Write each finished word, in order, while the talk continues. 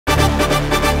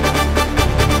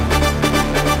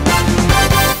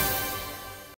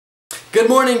Good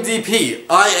morning, DP.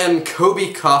 I am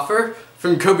Cobys Corner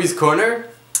from Cobys Corner.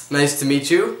 Nice to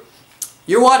meet you.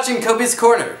 You're watching Cobys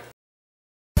Corner.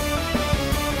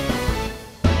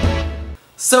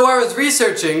 So I was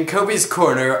researching Cobys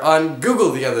Corner on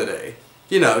Google the other day.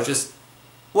 You know, just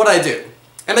what I do.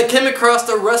 And I came across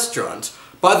a restaurant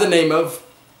by the name of,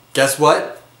 guess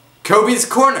what? Cobys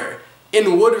Corner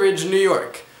in Woodridge, New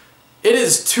York. It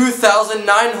is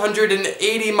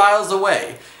 2,980 miles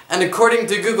away, and according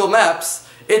to Google Maps,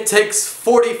 it takes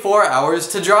 44 hours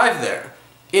to drive there,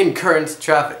 in current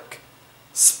traffic.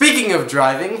 Speaking of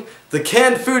driving, the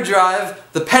canned food drive,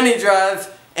 the penny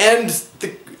drive, and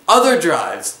the other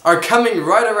drives are coming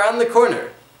right around the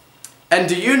corner. And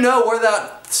do you know where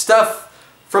that stuff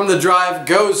from the drive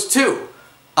goes to?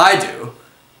 I do.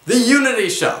 The Unity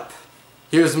Shop.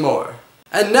 Here's more.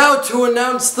 And now to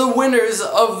announce the winners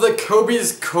of the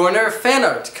Cobys Corner fan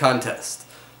art contest.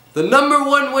 The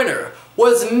 #1 winner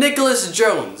was Nicholas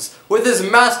Jones with his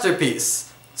masterpiece,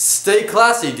 Stay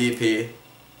Classy, DP.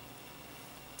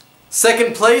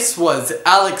 Second place was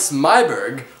Alex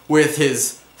Myberg with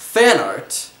his fan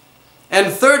art.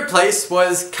 And third place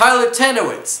was Kyler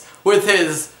Tanowitz with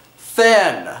his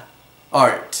fan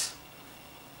art.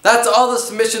 That's all the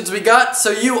submissions we got,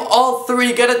 so you all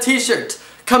three get a t-shirt.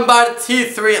 Come by to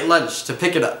T3 at lunch to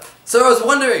pick it up. So I was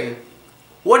wondering,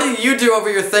 what did you do over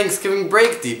your Thanksgiving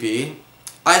break, DP?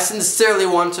 I sincerely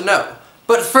want to know.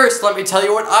 But first, let me tell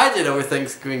you what I did over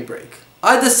Thanksgiving break.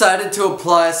 I decided to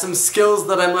apply some skills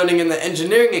that I'm learning in the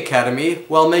engineering academy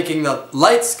while making the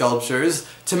light sculptures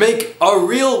to make a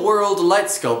real-world light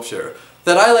sculpture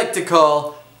that I like to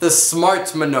call the Smart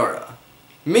Menorah.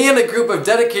 Me and a group of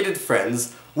dedicated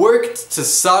friends worked to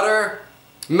solder,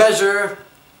 measure,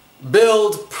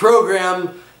 build,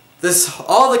 program,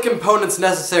 all the components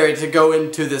necessary to go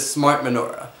into this smart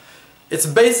menorah. It's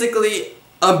basically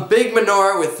a big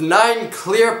menorah with 9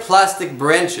 clear plastic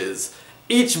branches.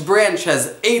 Each branch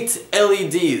has 8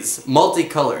 LEDs,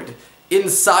 multicolored,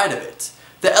 inside of it.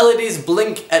 The LEDs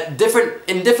blink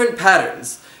in different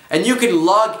patterns, and you can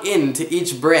log into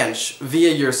each branch via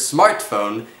your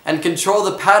smartphone and control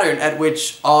the pattern at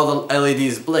which all the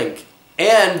LEDs blink,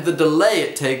 and the delay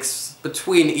it takes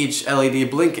between each LED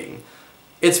blinking.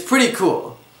 It's pretty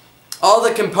cool. All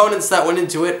the components that went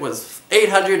into it was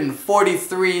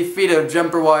 843 feet of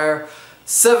jumper wire,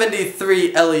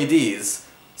 73 LEDs,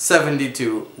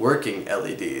 72 working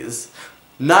LEDs,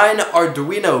 9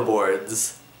 Arduino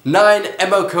boards, 9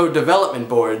 Emoco development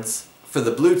boards for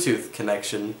the Bluetooth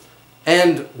connection,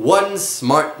 and 1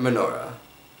 smart menorah.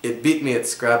 It beat me at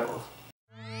Scrabble.